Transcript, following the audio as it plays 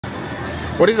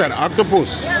What is that?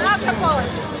 Octopus? Yeah, octopus.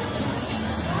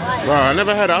 Wow, I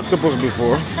never had octopus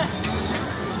before.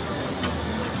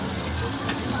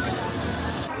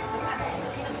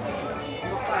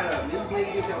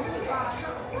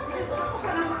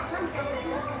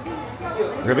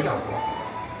 Really?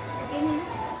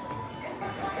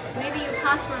 Maybe you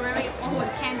pass for very old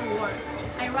candle work.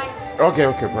 I write. Okay,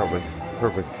 okay, probably.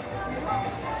 Perfect.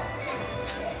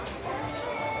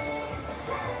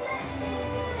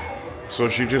 So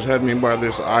she just had me buy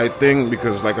this eye thing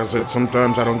because, like I said,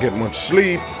 sometimes I don't get much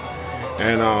sleep,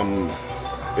 and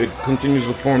it continues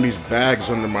to form these bags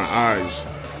under my eyes.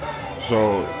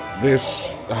 So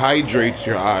this hydrates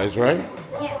your eyes, right?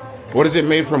 Yeah. What is it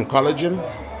made from? Collagen?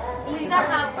 These are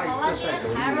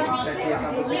collagen, iron,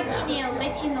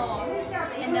 retinol,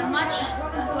 and much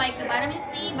like vitamin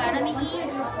C, vitamin E.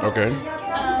 Okay.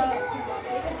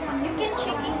 You can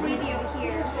check ingredient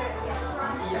here.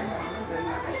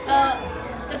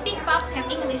 The big box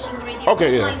have English ingredient.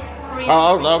 Okay, yeah.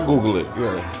 I'll Google it.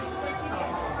 Yeah.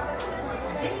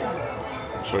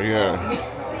 So yeah,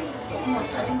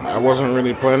 I wasn't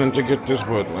really planning to get this,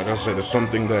 but like I said, it's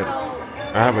something that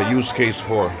I have a use case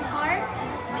for.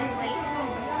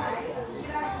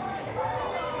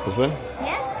 This way?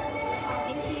 Yes.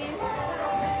 Thank you.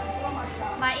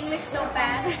 My English so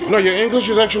bad. No, your English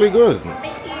is actually good.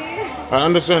 Thank you. I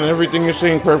understand everything you're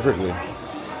saying perfectly.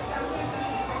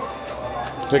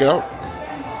 Take it out?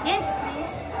 Yes,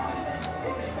 please.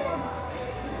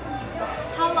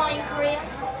 How long in Korea?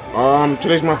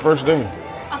 Today's my first day.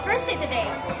 First day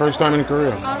today. First time in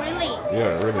Korea. Oh, really?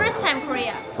 Yeah, really. First time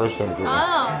Korea. First time Korea.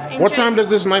 Oh. What time does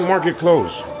this night market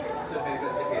close?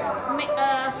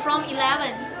 From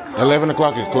 11. 11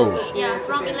 o'clock is closed. Yeah,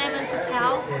 from 11 to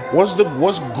 12.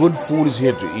 What's good food is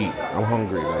here to eat? I'm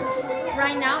hungry. Like.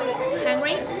 Right now, you're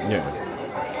hungry? Yeah.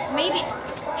 Maybe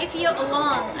if you're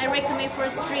alone, I recommend for a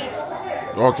street.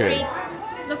 Okay.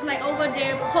 Street. Look like over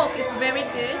there, pork is very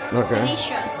good. Okay.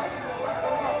 Delicious.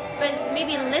 But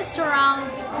maybe restaurant,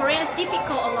 Korea is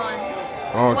difficult alone.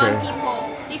 Okay. One people,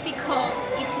 difficult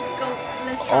if you go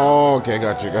restaurant. Oh, okay,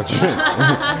 got you.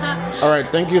 All right,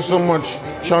 thank you so much,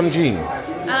 Sean Jean.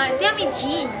 Tell me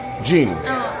Jean. Jean.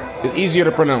 Oh. It's easier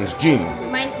to pronounce. Jean.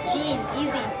 My Jean,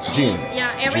 easy. Jean.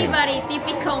 Yeah, everybody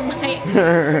difficult my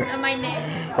my name.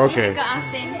 Okay. Difficult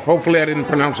accent. Hopefully I didn't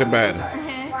pronounce it bad.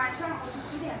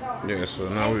 Yeah, so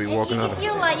now we'll be walking out. If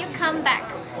you like, you come back.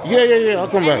 Yeah, I'll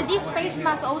come back. And this face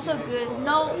mask also good.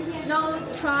 No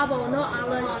trouble, no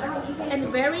allergy, and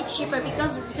very cheaper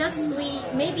because just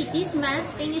maybe this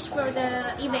month finish for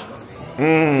the event.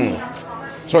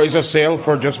 So it's a sale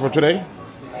just for today?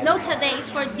 No, today is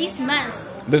for this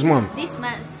month. This month? This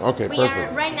month. Okay, we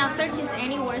perfect. are right now 30th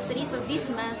anniversary, so this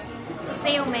month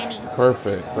sale many.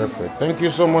 Perfect. Thank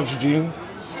you so much, Jean.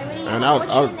 And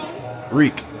what's your name?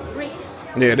 Reek. Rick.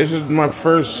 Yeah, this is my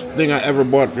first thing I ever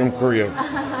bought from Korea.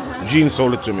 Jean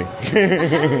sold it to me.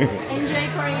 Enjoy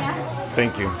Korea.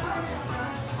 Thank you.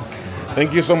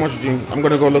 Thank you so much, Jean. I'm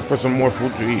gonna go look for some more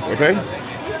food to eat, okay?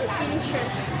 This is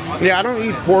delicious. Yeah, I don't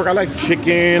eat pork. I like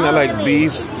chicken. I like really?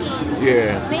 beef. Chicken.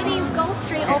 Yeah. Maybe you go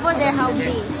straight over there, how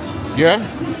beef. Yeah?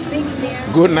 Maybe there.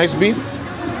 Good, nice beef?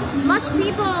 Much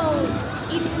people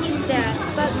eat that,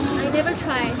 but I never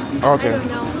tried. Okay. I don't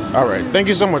know. All right. Thank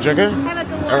you so much, okay? Have a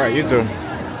good one. All right, you too.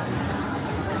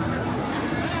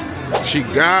 She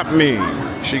got me.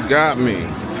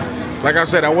 Like I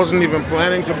said, I wasn't even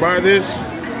planning to buy this.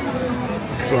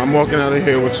 So I'm walking out of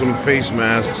here with some face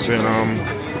masks and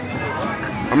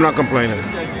I'm not complaining.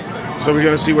 So we're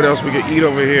gonna see what else we can eat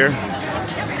over here.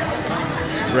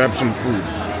 Grab some food.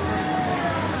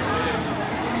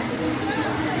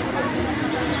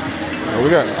 We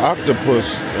got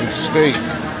octopus and steak.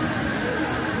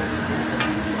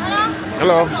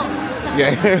 Hello.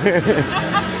 Yeah.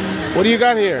 What do you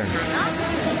got here?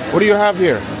 What do you have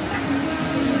here?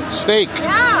 Steak.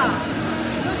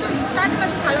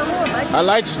 I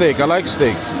like steak. You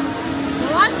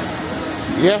want?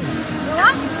 Yeah. You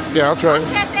want? Yeah, I'll try.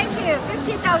 Okay, thank you.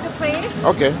 50,000 please.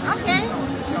 Okay. Okay.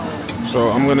 So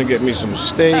I'm gonna get me some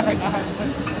steak.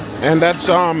 And that's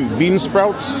bean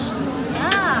sprouts.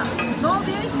 Yeah. No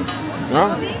beef? Huh?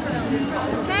 No beef?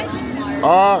 Okay.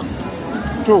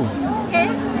 2. Okay.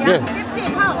 Yeah.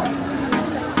 50 pounds.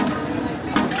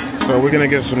 So we're gonna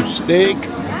get some steak.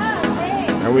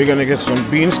 And we're gonna get some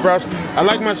bean sprouts. I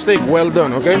like my steak well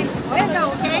done, okay? Well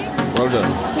done, okay? Well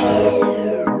done.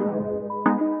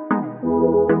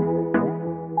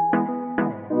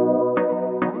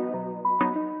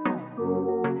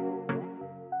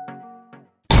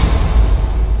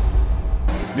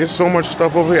 There's so much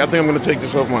stuff over here. I think I'm gonna take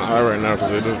this off my eye right now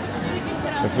because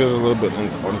it feels a little bit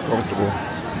uncomfortable.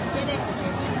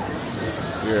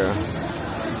 Yeah.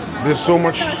 There's so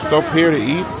much stuff here to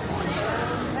eat.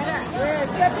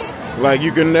 Like,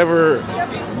 you can never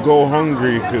go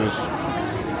hungry because,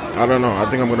 I don't know, I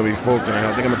think I'm going to be full tonight.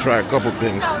 I think I'm going to try a couple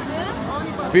things.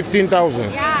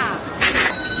 15,000? Yeah.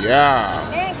 Yeah.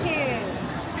 Thank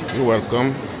you. You're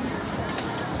welcome.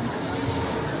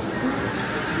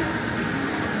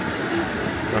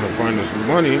 Trying to find this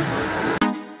money.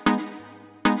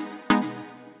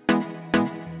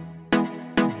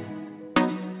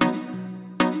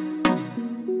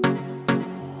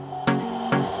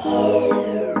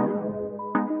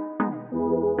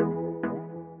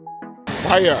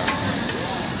 Fire.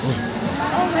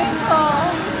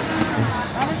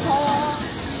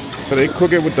 So they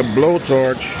cook it with the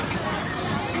blowtorch.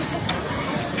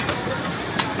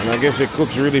 And I guess it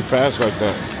cooks really fast like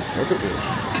that. Look at this.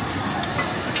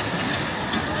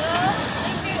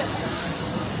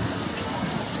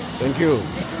 Thank you.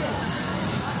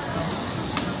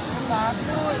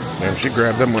 And she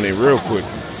grabbed that money real quick.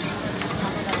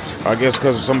 I guess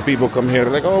because some people come here,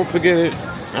 they're like, oh, forget it.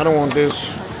 I don't want this.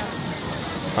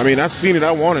 I mean, I've seen it.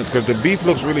 I want it because the beef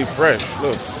looks really fresh.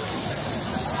 Look.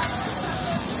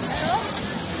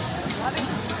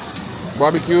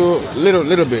 Barbecue,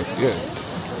 little bit, yeah.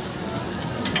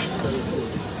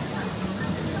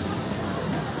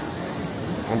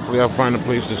 Hopefully I'll find a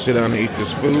place to sit down and eat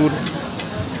this food.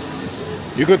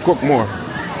 You could cook more.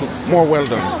 Cook more well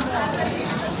done.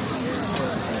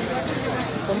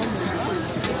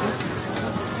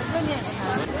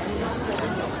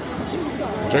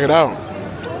 Check it out.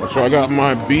 So I got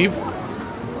my beef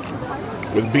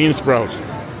with bean sprouts.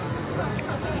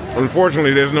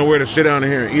 Unfortunately, there's nowhere to sit down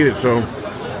here and eat it, so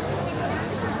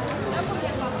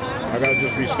I gotta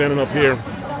just be standing up here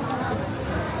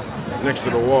next to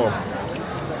the wall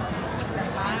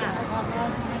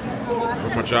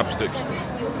with my chopsticks.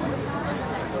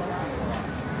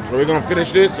 So we're gonna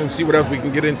finish this and see what else we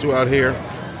can get into out here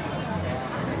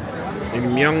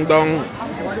in Myeongdong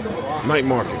night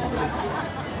market.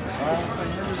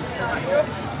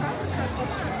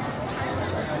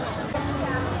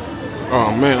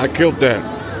 Oh man, I killed that.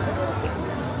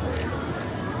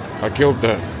 I killed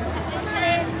that.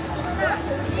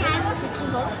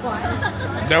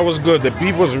 That was good. The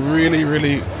beef was really,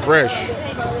 really fresh.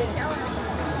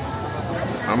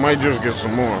 I might just get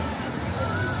some more.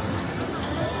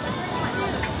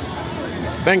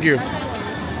 Thank you.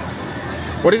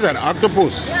 What is that?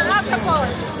 Octopus? Yeah,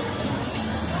 octopus.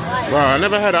 Wow, I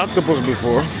never had octopus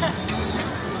before.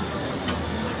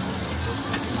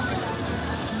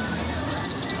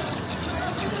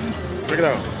 Check it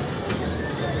out.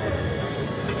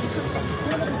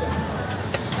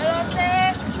 Hello,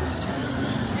 sir.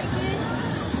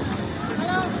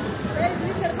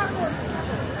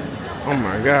 Oh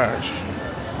my gosh.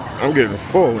 I'm getting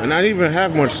full. And I didn't even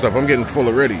have much stuff. I'm getting full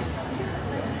already.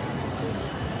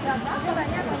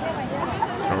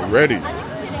 Already.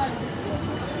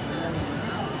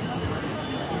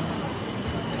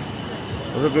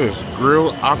 Look at this.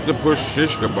 Grilled octopus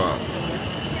shish kebab.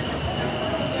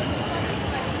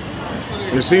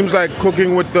 It seems like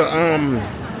cooking with the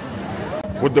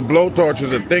blowtorch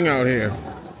is a thing out here.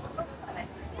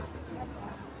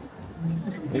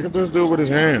 Look at this dude with his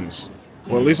hands.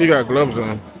 Well, at least he got gloves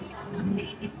on.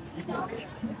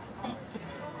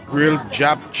 Grilled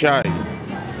japchae.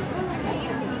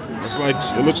 It's like,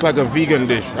 it looks like a vegan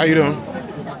dish. How you doing?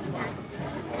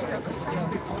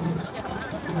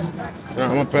 No,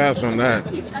 I'm gonna pass on that.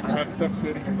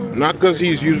 Not because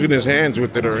he's using his hands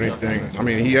with it or anything. I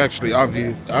mean, he actually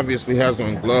obviously has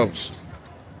on gloves.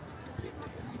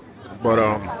 But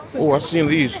oh, I've seen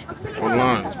these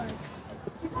online.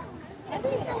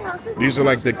 These are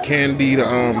like the candied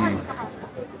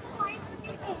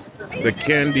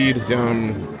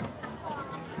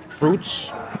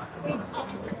fruits.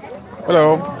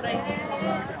 Hello.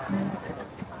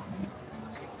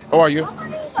 How are you?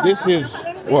 This is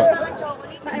what?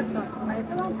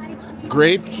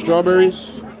 Grape,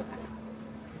 strawberries.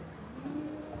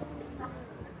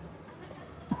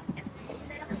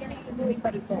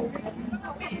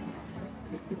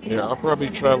 Yeah, I'll probably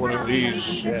try one of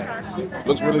these.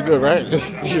 Looks really good, right?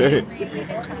 Yeah.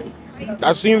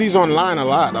 I've seen these online a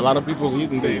lot. A lot of people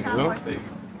eating these, you know?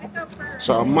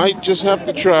 So I might just have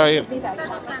to try it.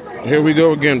 Here we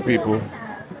go again, people.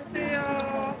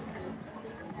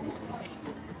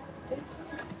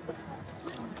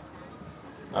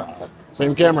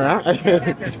 Same camera, huh?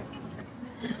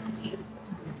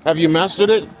 Have you mastered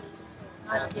it?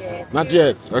 Not yet. Not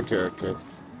yet. Okay, okay.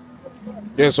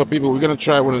 Yeah, so people, we're gonna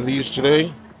try one of these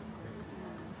today.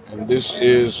 And this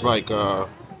is like I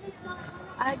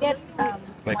get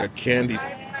a candy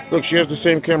Look, she has the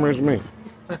same camera as me.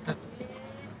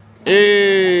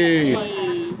 Hey,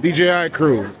 DJI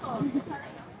crew.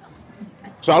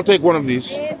 So I'll take one of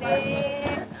these.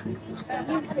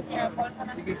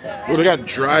 Oh, they got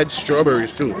dried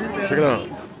strawberries too. Check it out.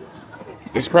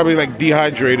 It's probably like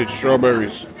dehydrated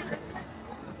strawberries.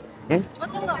 Hmm?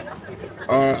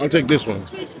 I'll take this one.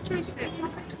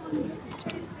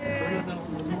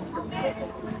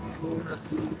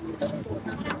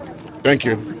 Thank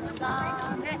you.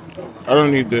 I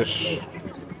don't need this.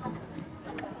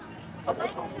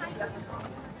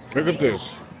 Look at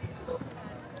this.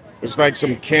 It's like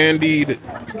some candied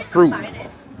fruit.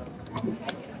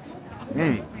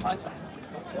 Mmm.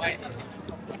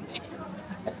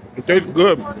 It tastes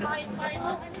good.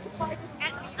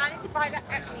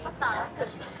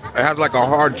 It has like a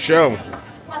hard shell.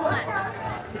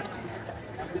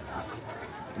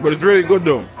 But it's really good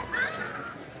though.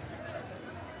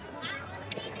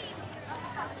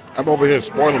 I'm over here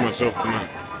spoiling myself tonight.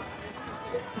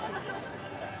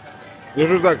 This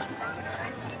was like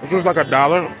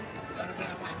 $1.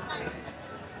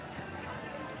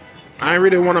 I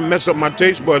really want to mess up my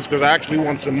taste buds because I actually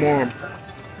want some more.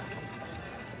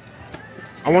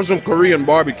 I want some Korean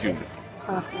barbecue.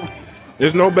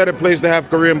 There's no better place to have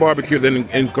Korean barbecue than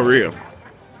in Korea.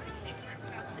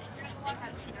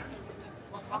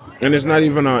 And it's not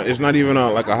even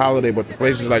like a holiday, but the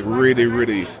place is like really,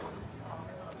 really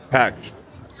packed.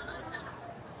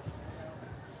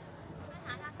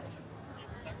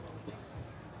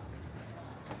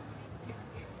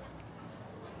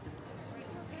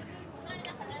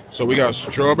 So we got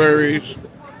strawberries,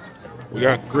 we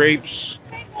got grapes,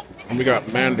 and we got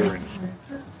mandarins.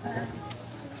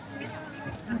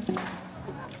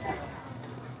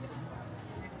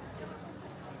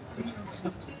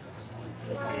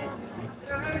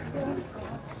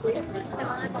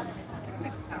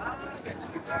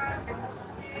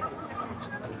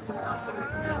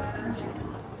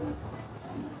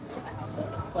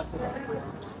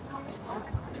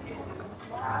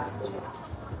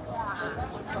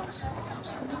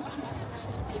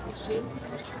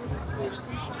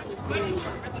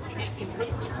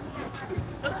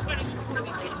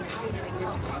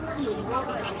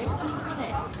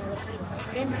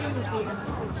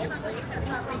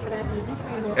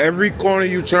 Every corner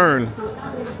you turn,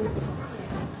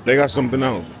 they got something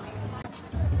else.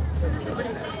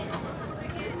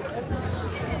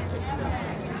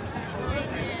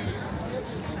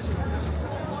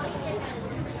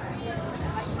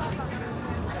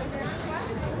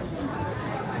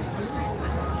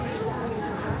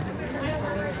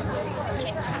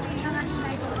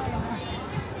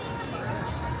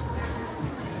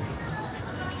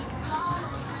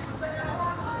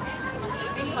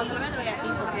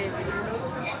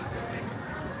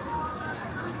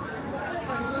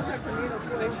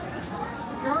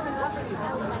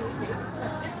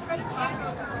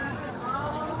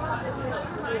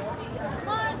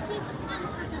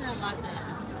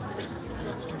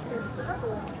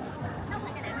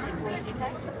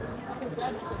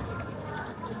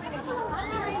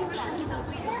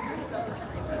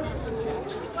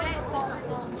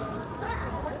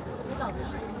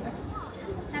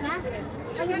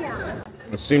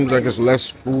 It seems like there's less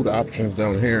food options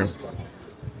down here.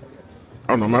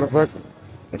 Oh no, matter of fact,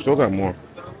 I still got more.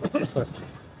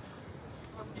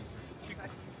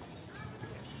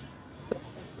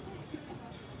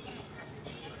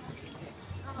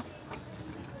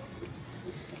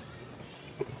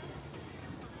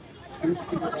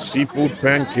 Seafood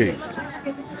pancake.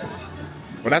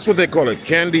 Well, that's what they call it,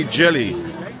 candy jelly.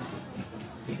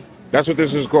 That's what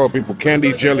this is called, people,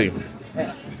 candy jelly.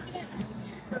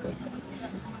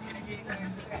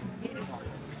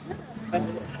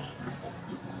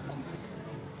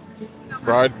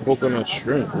 Fried coconut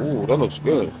shrimp. Ooh, that looks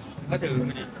good.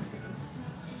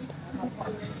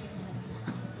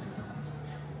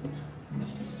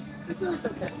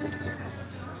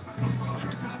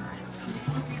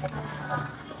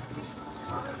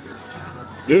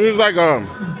 This is like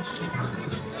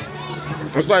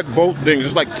it's like both things.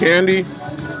 It's like candy,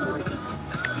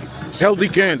 healthy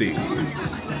candy.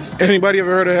 Anybody ever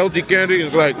heard of healthy candy?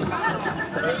 It's like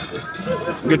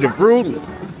you get your fruit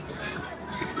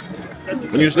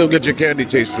and you still get your candy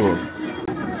taste to it.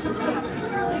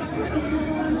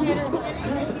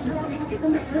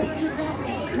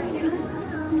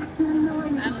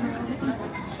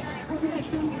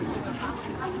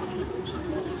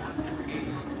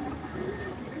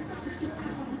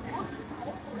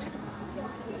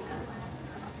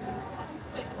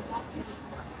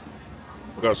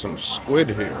 We got some squid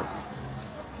here.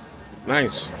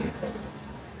 Nice.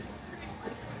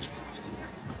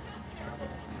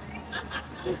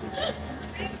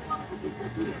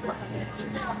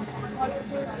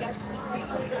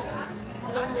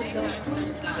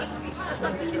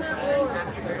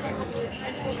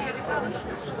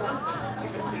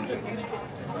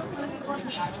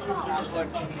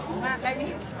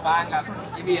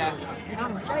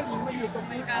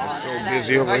 So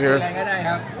busy over here.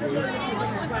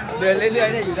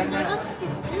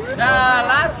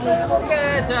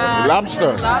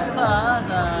 Lobster.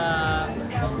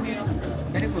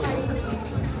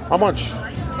 How much?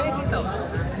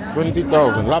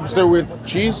 20,000. Lobster with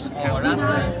cheese? All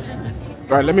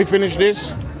right, let me finish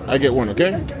this. I get one,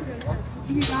 okay?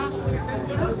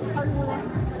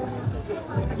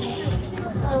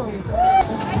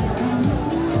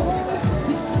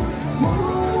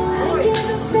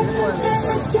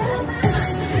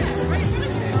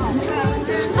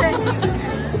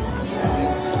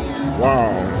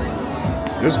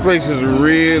 Wow. This place is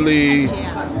really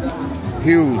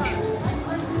huge.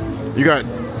 You got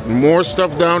more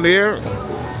stuff down there.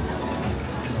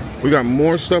 We got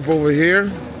more stuff over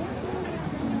here.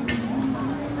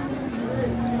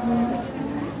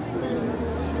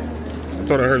 I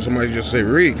thought I heard somebody just say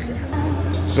reek.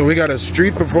 So we got a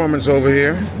street performance over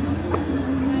here.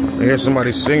 I hear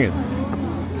somebody singing.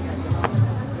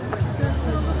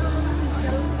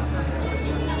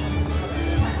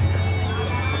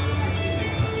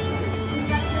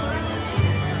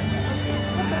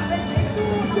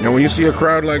 And when you see a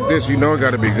crowd like this, you know it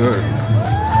gotta be good.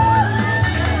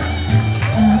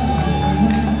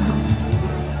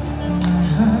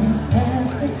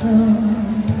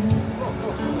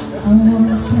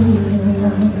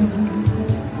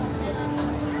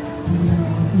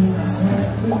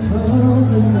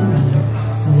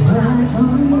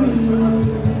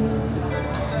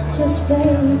 Just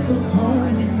play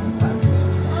pretend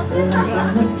like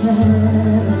I'm not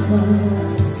scared of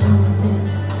what's coming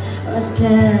next, or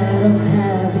scared of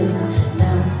having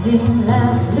nothing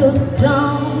left. Look,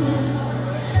 don't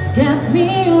get me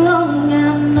wrong, I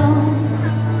know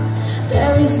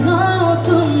there is no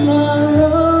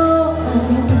tomorrow.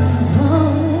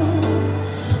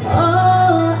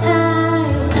 All I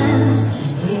ask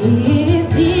is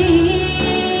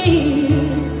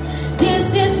this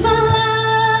is my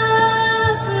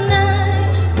last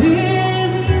night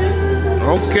with you.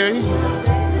 Okay.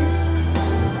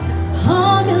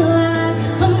 Hold me like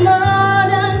I'm more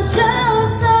than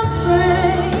just a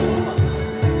friend.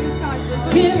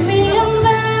 Give me a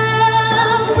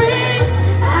memory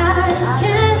I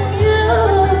can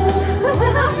use.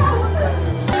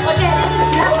 Okay, this is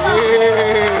last one.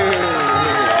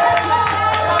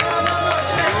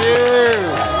 Yeah.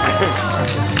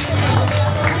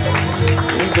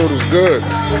 This dude is good.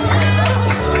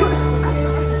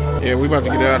 Yeah, we about to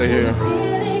get out of here.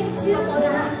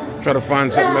 Try to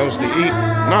find something else to eat.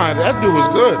 Nah, that dude was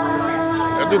good.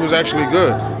 That dude was actually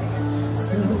good.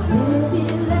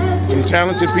 Some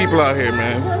talented people out here,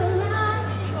 man.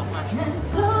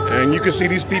 And you can see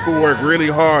these people work really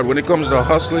hard when it comes to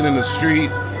hustling in the street,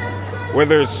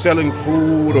 whether it's selling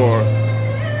food or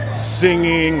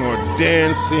singing or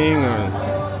dancing.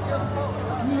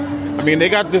 I mean, they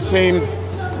got the same,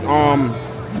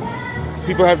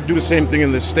 people have to do the same thing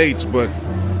in the States, but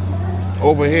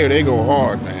over here they go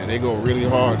hard, man. They go really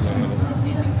hard, man.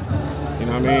 You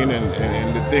know what I mean?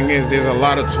 And the thing is, there's a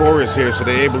lot of tourists here, so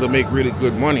they're able to make really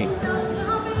good money.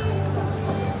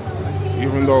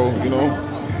 Even though, you know,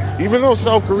 even though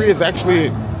South Korea is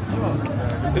actually,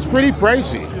 it's pretty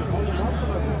pricey.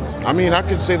 I mean, I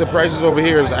could say the prices over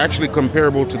here is actually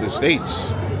comparable to the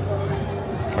States,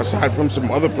 aside from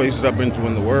some other places I've been to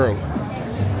in the world.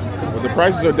 But the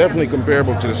prices are definitely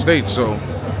comparable to the States, so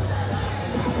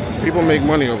people make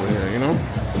money over here, you know?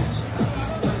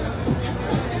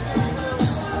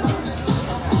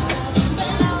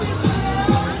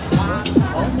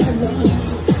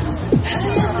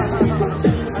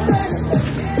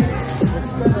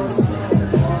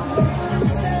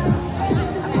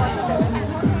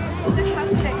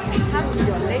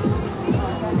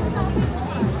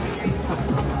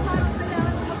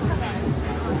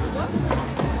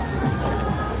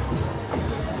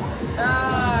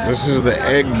 This is the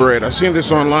egg bread. I've seen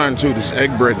this online too, this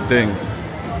egg bread thing.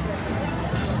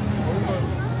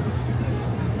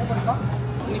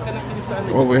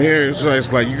 Over here,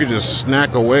 it's like you could just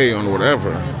snack away on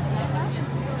whatever.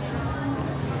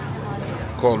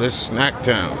 Call this Snack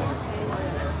Town.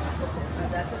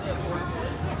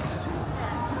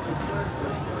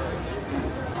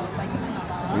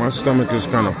 My stomach is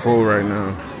kind of full right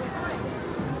now.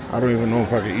 I don't even know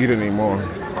if I can eat anymore.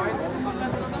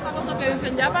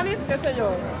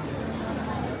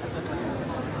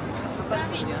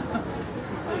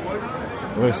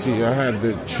 Let's see, I had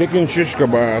the chicken shish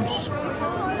kebabs.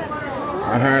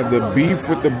 I had the beef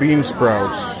with the bean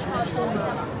sprouts.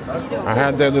 I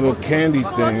had that little candy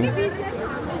thing.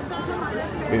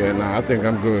 Yeah, nah, I think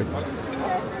I'm good.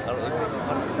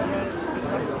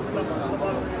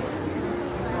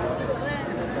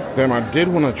 Damn, I did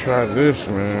want to try this,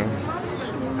 man.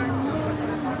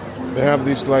 They have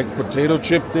these like potato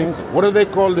chip things. What do they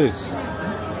call this?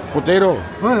 Potato.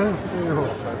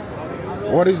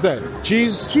 What is that?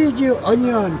 Cheese? Cheese,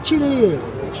 onion, chili,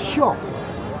 shop.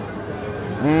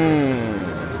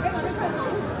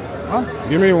 Huh?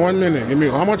 Give me 1 minute. Give me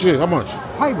how much is how much?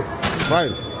 5.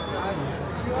 5.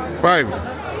 5.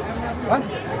 What?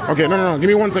 Okay, no. Give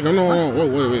me 1 second. No,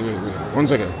 wait. 1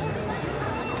 second.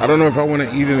 I don't know if I want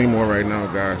to eat anymore right now,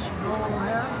 guys.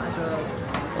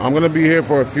 I'm gonna be here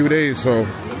for a few days, so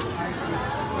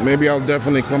maybe I'll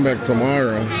definitely come back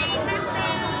tomorrow.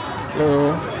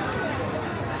 Hello.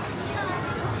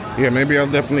 Yeah, maybe I'll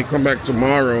definitely come back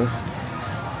tomorrow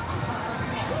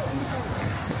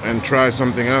and try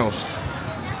something else.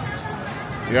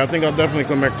 Yeah, I think I'll definitely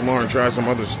come back tomorrow and try some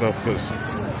other stuff because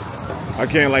I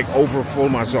can't like overfull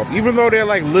myself. Even though they're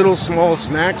like little small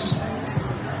snacks,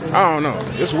 I don't know.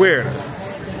 It's weird.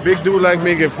 Big dude like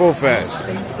me get full fast.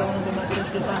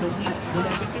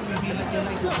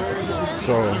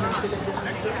 So,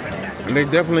 and they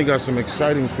definitely got some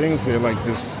exciting things here, like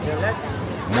this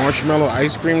marshmallow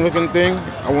ice cream looking thing.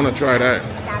 I want to try that.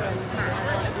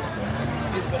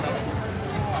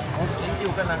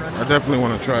 I definitely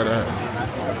want to try that.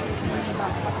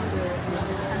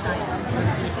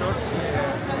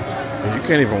 You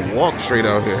can't even walk straight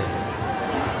out here.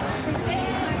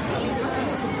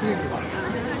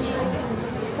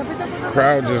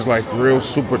 Crowd is like real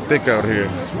super thick out here.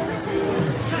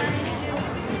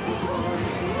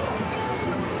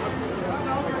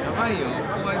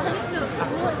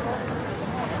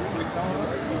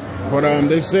 But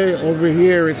they say over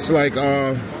here it's like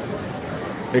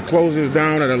it closes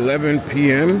down at 11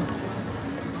 p.m.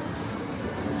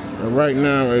 And right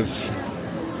now it's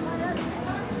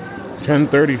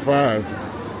 10:35.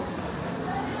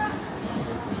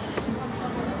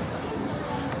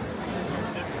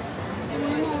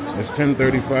 It's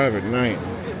 10:35 at night.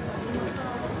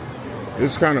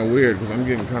 It's kind of weird because I'm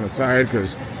getting kind of tired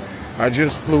because I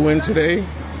just flew in today,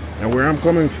 and where I'm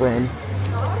coming from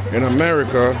in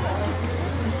America,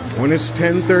 when it's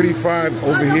 10:35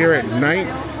 over here at night,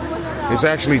 it's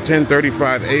actually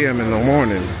 10:35 a.m. in the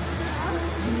morning.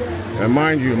 And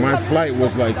mind you, my flight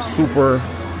was like super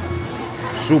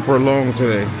long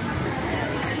today.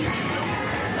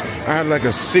 I had like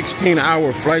a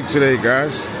 16-hour flight today,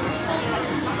 guys.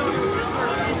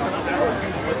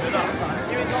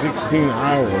 16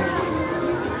 hours.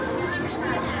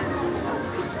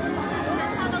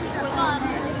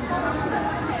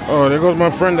 Oh, there goes my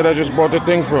friend that I just bought the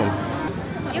thing from.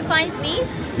 You find beef?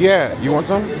 Yeah, you want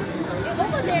some?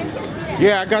 Over there.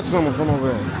 Yeah, I got some from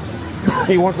over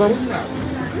there. You want some?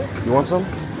 You want some?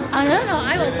 No,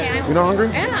 I'm okay. You not hungry?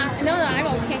 Yeah, no, I'm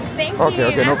okay. Thank you.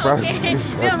 Okay, no I'm problem. Okay.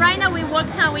 Well, right now we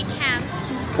work time, we can't.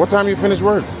 What time you finish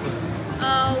work?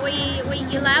 We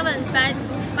 11, but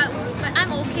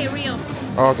I'm okay, real.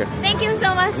 Oh, okay. Thank you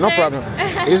so much, No sir. problem.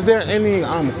 Is there any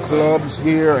clubs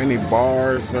here, any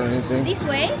bars or anything? This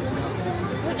way?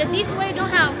 This way don't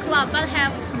have club, but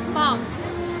have bar.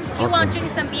 You want to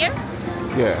drink some beer?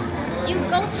 Yeah. You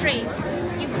go straight.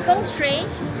 You go straight.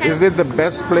 Is it the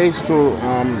best place to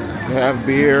have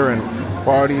beer and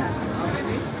party?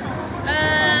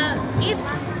 If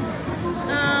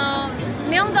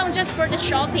Myeongdong just for the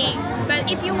shopping,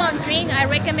 but if you want drink, I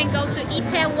recommend go to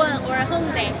Itaewon or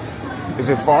Hongdae. Is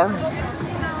it far?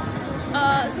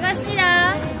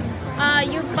 수고하셨습니다.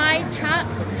 You buy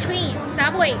train,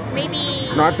 subway, maybe.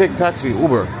 No, I take taxi,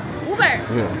 Uber. Uber.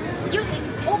 Yeah. You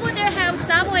over there have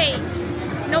subway.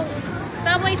 No,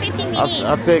 subway 15 minutes.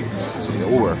 I'll take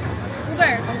Uber.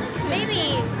 Uber.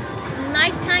 Maybe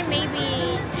night time,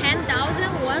 maybe 10,000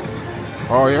 won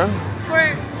Oh yeah.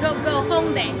 for go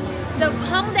Hongdae. So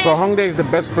Hongdae. So Hongdae is the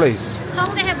best place.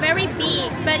 Hongdae have very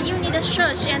big, but you need a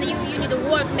church and you need to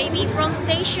work maybe from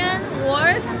station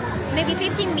work maybe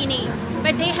 15 minutes.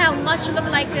 But they have much look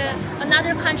like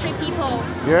another country people.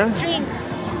 Yeah. Drink.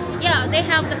 Yeah, they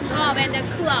have the pub and the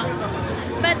club.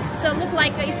 But so look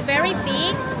like it's very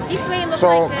big. This way look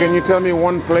So like. can you tell me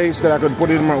one place that I could put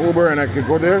in my Uber and I could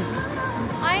go there?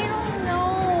 I don't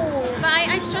know, but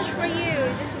I search for you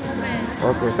this moment.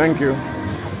 Okay, thank you.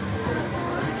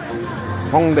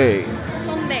 Hongdae.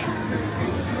 Hongdae.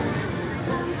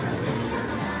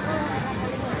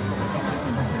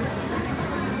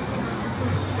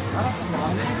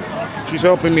 She's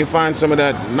helping me find some of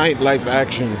that nightlife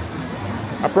action.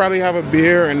 I probably have a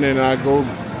beer and then I go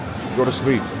to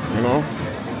sleep, you know?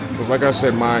 Because like I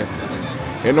said,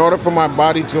 in order for my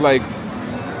body to like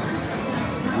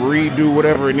redo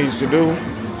whatever it needs to do,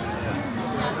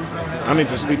 I need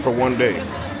to sleep for 1 day.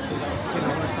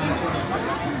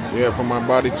 Yeah, for my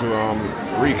body to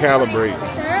recalibrate.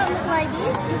 Sir, look like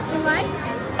this. You like?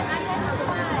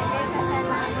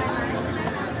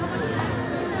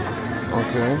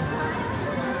 Okay.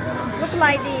 Look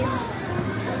like this.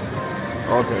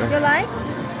 Okay. You like?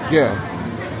 Yeah.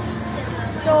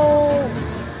 So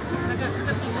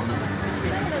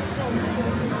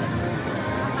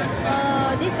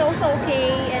this is also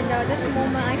okay, and this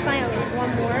moment I find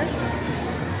one more.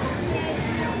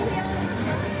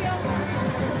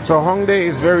 So Hongdae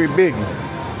is very big.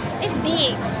 It's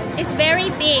big. It's very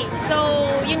big.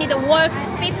 So you need to work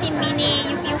 15 minutes.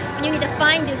 You need to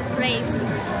find this place.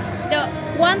 The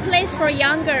one place for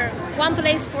younger, one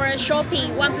place for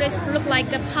shopping, one place look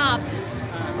like a pub.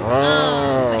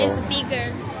 Oh. It's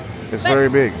bigger. It's very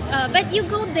big. But you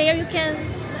go there, you can.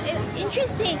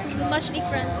 Interesting, much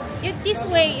different. This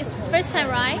way is first time,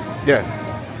 right? Yes.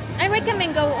 I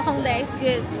recommend go Hongdae. It's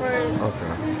good for.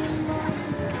 Okay.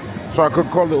 So I could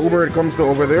call the Uber. It comes to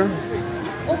over there.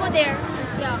 Over there,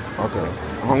 yeah. Okay.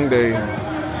 Hongdae.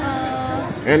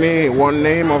 Any one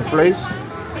name of place?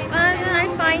 I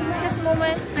find this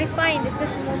moment. I find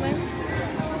this moment.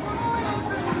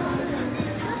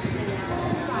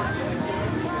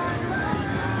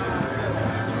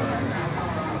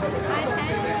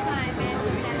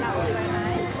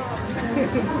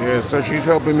 Yeah, so she's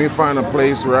helping me find a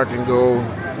place where I can go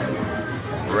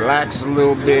relax a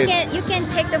little bit. You can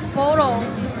take the photo.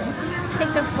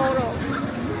 Take the photo.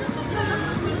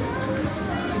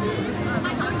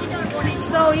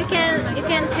 So you can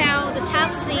tell the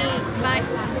taxi by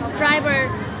driver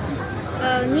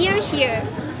near here.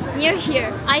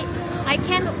 I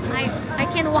can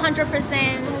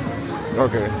 100%.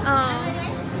 Okay.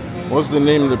 What's the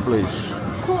name of the place?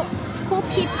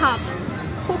 Cookie Pop.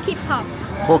 Cookie Pop.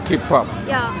 Cookie Pop.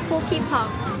 Yeah, Cookie Pop.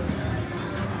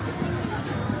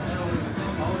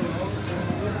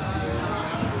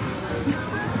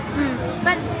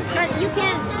 But you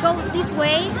can go this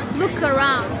way, look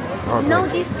around. Okay. Know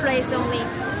this place only.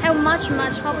 How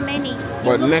many? You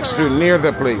But look next to, around. near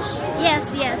the place. Yes.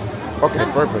 Okay,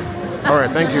 perfect. All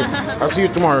right, thank you. I'll see you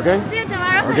tomorrow, okay? See you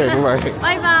tomorrow. Okay, bye-bye.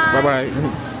 Bye-bye. Bye-bye.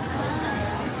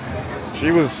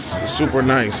 She was super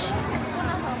nice.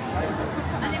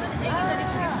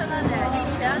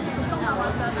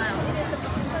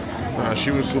 She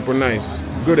was super nice.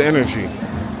 Good energy.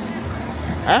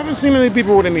 I haven't seen any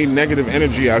people with any negative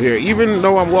energy out here. Even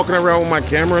though I'm walking around with my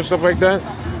camera and stuff like that,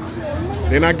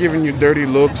 they're not giving you dirty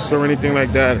looks or anything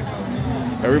like that.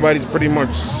 Everybody's pretty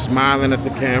much smiling at the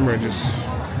camera. Just,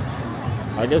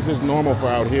 I guess it's normal for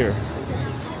out here.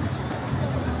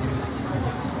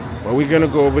 But we're gonna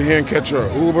go over here and catch our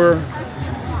Uber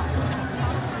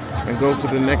and go to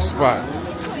the next spot.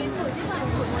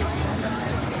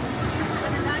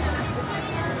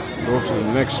 Go to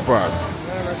the next spot.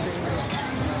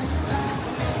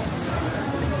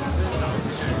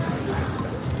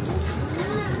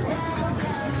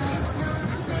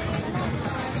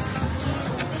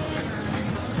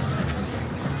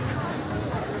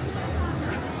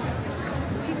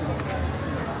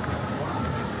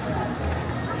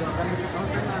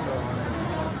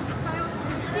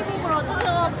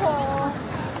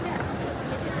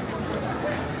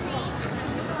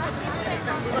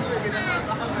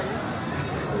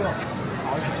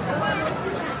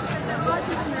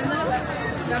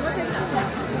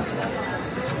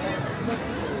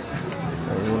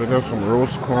 They got some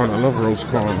roast corn. I love roast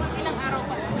corn.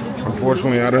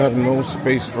 Unfortunately, I don't have no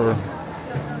space for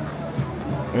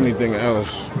anything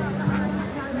else.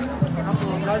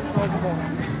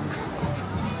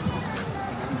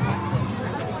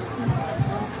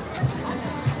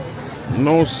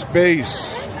 No space.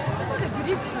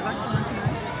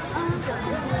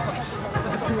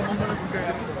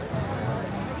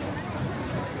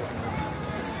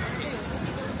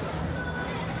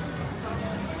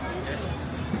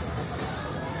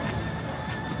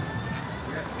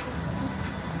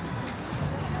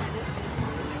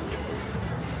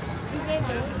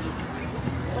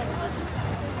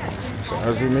 So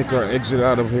as we make our exit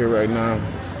out of here right now,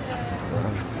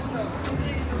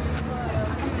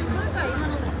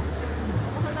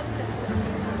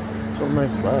 some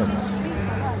nice bags.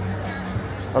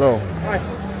 Hello. Hi.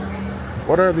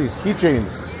 What are these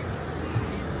keychains?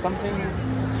 Something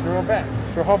for your bag.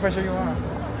 For how special you are.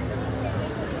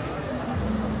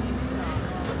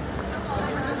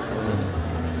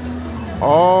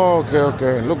 Oh, okay,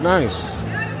 okay. Look nice.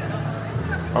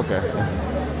 Okay.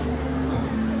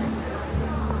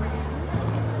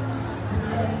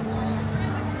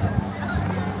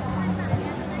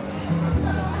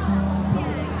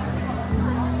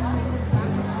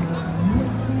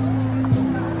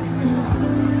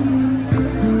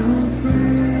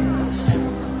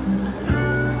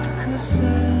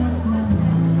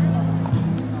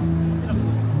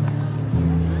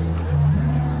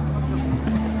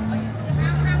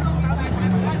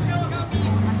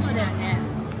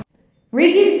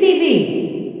 Ricky's TV.